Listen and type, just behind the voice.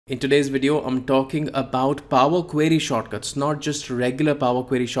In today's video, I'm talking about Power Query shortcuts, not just regular Power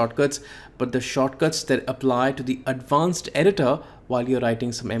Query shortcuts, but the shortcuts that apply to the advanced editor while you're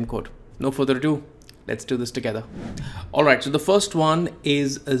writing some M code. No further ado, let's do this together. All right, so the first one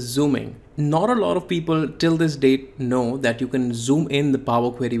is zooming. Not a lot of people till this date know that you can zoom in the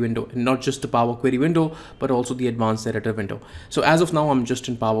Power Query window, and not just the Power Query window, but also the advanced editor window. So as of now, I'm just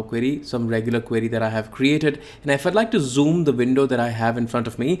in Power Query, some regular query that I have created. And if I'd like to zoom the window that I have in front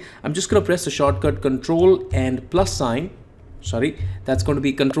of me, I'm just going to press the shortcut Control and plus sign. Sorry, that's going to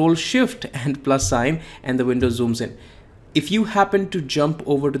be Control Shift and plus sign, and the window zooms in. If you happen to jump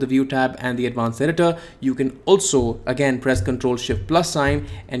over to the View tab and the Advanced Editor, you can also again press Control Shift plus sign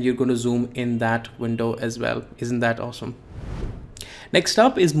and you're going to zoom in that window as well. Isn't that awesome? Next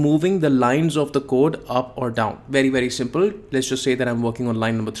up is moving the lines of the code up or down. Very, very simple. Let's just say that I'm working on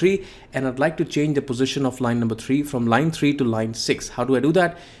line number 3 and I'd like to change the position of line number 3 from line 3 to line 6. How do I do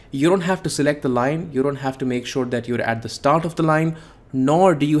that? You don't have to select the line. You don't have to make sure that you're at the start of the line,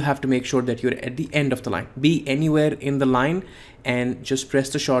 nor do you have to make sure that you're at the end of the line. Be anywhere in the line and just press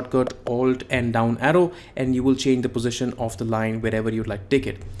the shortcut Alt and down arrow and you will change the position of the line wherever you'd like to take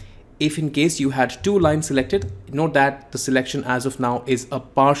it. If in case you had 2 lines selected, note that the selection as of now is a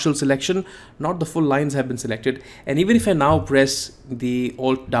partial selection, not the full lines have been selected. And even if I now press the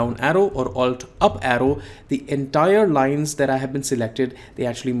Alt down arrow or Alt up arrow, the entire lines that I have been selected, they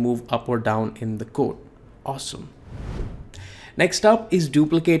actually move up or down in the code. Awesome. Next up is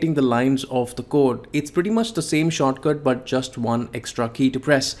duplicating the lines of the code. It's pretty much the same shortcut, but just one extra key to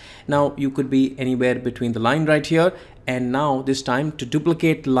press. Now you could be anywhere between the line right here. And now this time to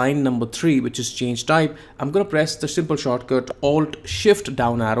duplicate line number 3, which is change type, I'm going to press the simple shortcut Alt Shift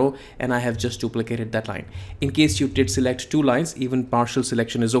down arrow and I have just duplicated that line. In case you did select 2 lines, even partial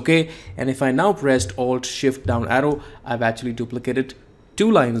selection is okay. And if I now pressed Alt Shift down arrow, I've actually duplicated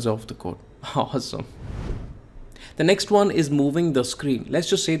 2 lines of the code. Awesome. The next one is moving the screen. Let's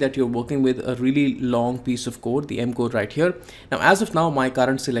just say that you're working with a really long piece of code, the M code right here. Now, as of now, my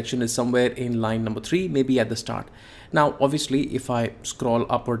current selection is somewhere in line number 3, maybe at the start. Now, obviously, if I scroll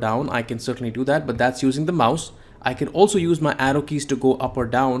up or down, I can certainly do that, but that's using the mouse. I can also use my arrow keys to go up or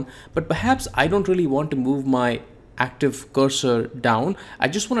down, but perhaps I don't really want to move my active cursor down. I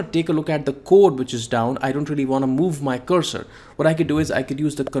just want to take a look at the code which is down. I don't really want to move my cursor. What I could do is I could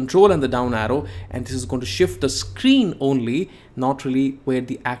use the control and the down arrow, and this is going to shift the screen only, not really where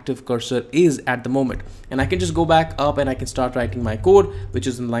the active cursor is at the moment. And I can just go back up and I can start writing my code, which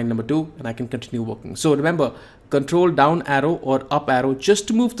is in line number 2, and I can continue working. So remember, control down arrow or up arrow just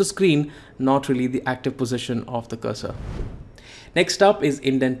to move the screen, not really the active position of the cursor. Next up is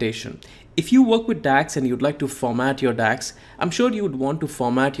indentation. If you work with DAX and you'd like to format your DAX, I'm sure you would want to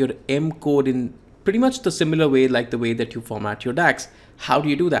format your M code in pretty much the similar way like the way that you format your DAX. How do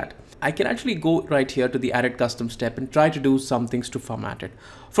you do that? I can actually go right here to the added custom step and try to do some things to format it.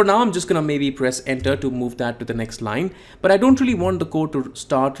 For now, I'm just gonna maybe press enter to move that to the next line, but I don't really want the code to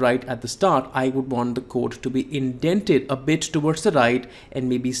start right at the start. I would want the code to be indented a bit towards the right and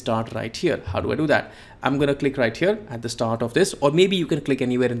maybe start right here. How do I do that? I'm gonna click right here at the start of this, or maybe you can click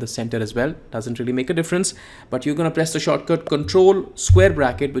anywhere in the center as well. Doesn't really make a difference, but you're gonna press the shortcut Control square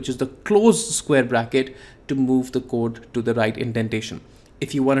bracket, which is the close square bracket, to move the code to the right indentation.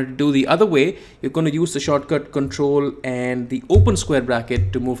 If you wanted to do the other way, you're going to use the shortcut Control and the open square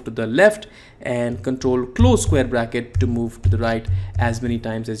bracket to move to the left, and Control close square bracket to move to the right as many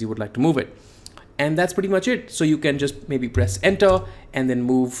times as you would like to move it. And that's pretty much it. So you can just maybe press enter and then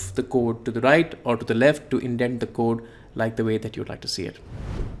move the code to the right or to the left to indent the code like the way that you'd like to see it.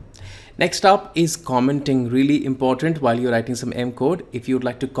 Next up is commenting. Really important while you're writing some M code. If you'd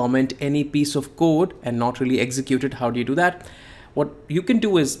like to comment any piece of code and not really execute it, how do you do that? What you can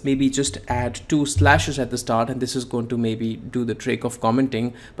do is maybe just add 2 slashes at the start, and this is going to maybe do the trick of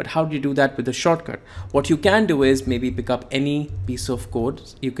commenting. But how do you do that with the shortcut? What you can do is maybe pick up any piece of code.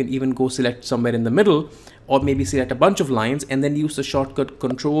 You can even go select somewhere in the middle, or maybe select a bunch of lines and then use the shortcut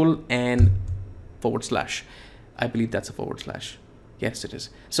Control and /. I believe that's a /. Yes, it is.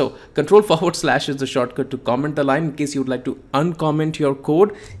 So Control / is the shortcut to comment the line. In case you would like to uncomment your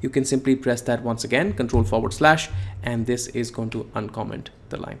code, you can simply press that once again, Control /, and this is going to uncomment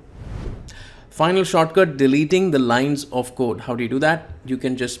the line. Final shortcut, deleting the lines of code. How do you do that? You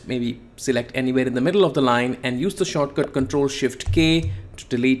can just maybe select anywhere in the middle of the line and use the shortcut Control Shift K to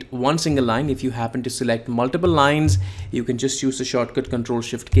delete one single line. If you happen to select multiple lines, you can just use the shortcut Control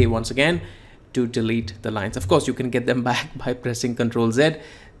Shift K once again to delete the lines. Of course, you can get them back by pressing Ctrl Z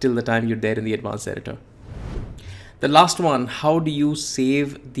till the time you're there in the advanced editor. The last one, how do you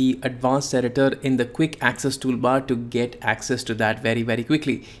save the advanced editor in the quick access toolbar to get access to that very, very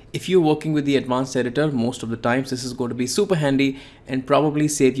quickly? If you're working with the advanced editor, most of the times this is going to be super handy and probably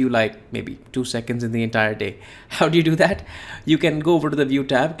save you like maybe 2 seconds in the entire day. How do you do that? You can go over to the view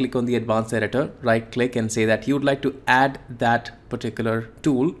tab, click on the advanced editor, right click and say that you would like to add that particular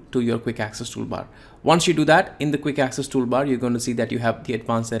tool to your quick access toolbar. Once you do that, in the quick access toolbar, you're going to see that you have the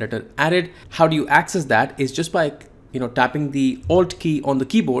advanced editor added. How do you access that is just by tapping the Alt key on the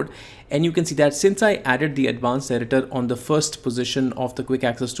keyboard, and you can see that since I added the advanced editor on the first position of the quick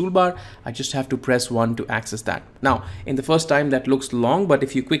access toolbar, I just have to press 1 to access that. Now, in the first time that looks long, but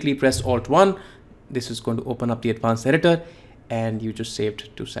if you quickly press Alt 1, this is going to open up the advanced editor and you just saved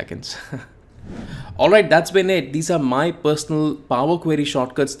 2 seconds. Alright, that's been it. These are my personal Power Query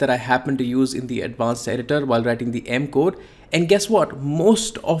shortcuts that I happen to use in the advanced editor while writing the M code. And guess what?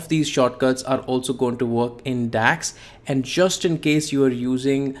 Most of these shortcuts are also going to work in DAX. And just in case you are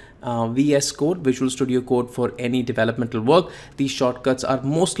using VS Code, Visual Studio Code, for any developmental work, these shortcuts are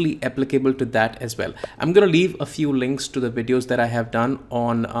mostly applicable to that as well. I'm going to leave a few links to the videos that I have done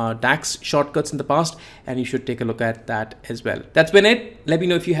on DAX shortcuts in the past, and you should take a look at that as well. That's been it. Let me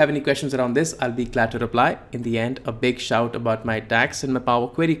know if you have any questions around this. I'll be glad to reply. In the end, a big shout about my DAX and my Power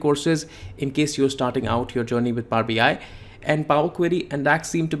Query courses in case you're starting out your journey with Power BI. And Power Query and DAX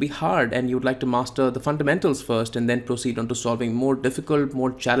seem to be hard and you'd like to master the fundamentals first and then proceed on to solving more difficult,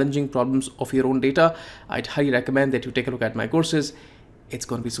 more challenging problems of your own data, I'd highly recommend that you take a look at my courses. It's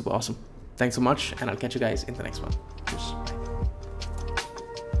going to be super awesome. Thanks so much, and I'll catch you guys in the next one. Cheers.